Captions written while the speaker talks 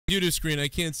computer screen. I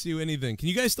can't see anything. Can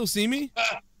you guys still see me?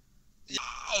 Yeah,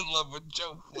 I love when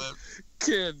Joe flipped.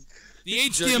 Kid. The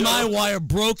HDMI wire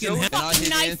broke in half. Fucking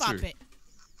knife up it.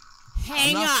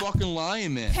 Hang I'm up. not fucking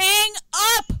lying, man. Hang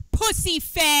up, pussy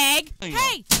fag. Hang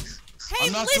Hey, up. hey,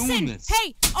 I'm not listen. doing this.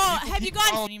 Hey, have you guys?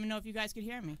 I don't even know if you guys could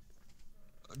hear me.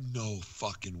 No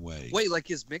fucking way. Wait, like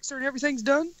his mixer and everything's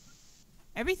done?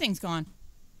 Everything's gone.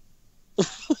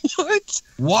 What?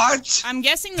 What? I'm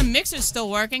guessing the mixer's still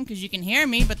working because you can hear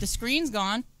me, but the screen's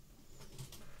gone.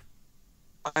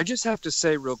 I just have to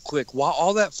say real quick, while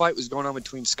all that fight was going on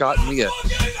between Scott and Leah,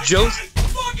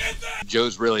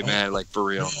 Joe's really mad, like for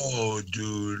real. Oh,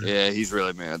 dude. Yeah, he's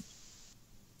really mad.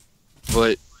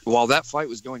 But while that fight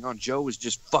was going on, Joe was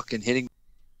just fucking hitting.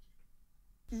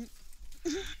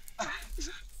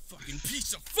 Fucking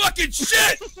piece of fucking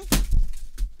shit!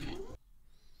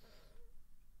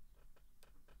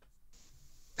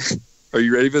 Are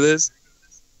you ready for this?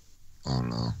 Oh,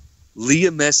 no.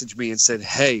 Leah messaged me and said,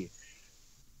 hey,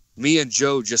 me and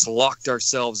Joe just locked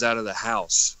ourselves out of the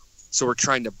house. So we're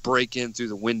trying to break in through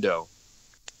the window.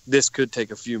 This could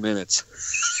take a few minutes.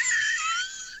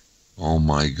 Oh,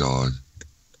 my God.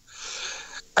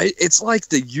 It's like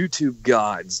the YouTube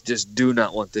gods just do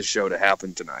not want this show to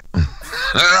happen tonight.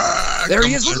 There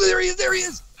he is. Look, there he is. There he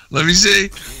is. Let me see.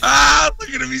 Look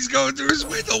at him. He's going through his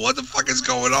window. What the fuck is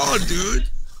going on, dude?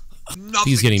 Nothing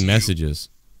He's getting to you. messages.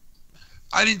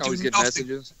 I didn't do Always get nothing.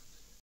 messages.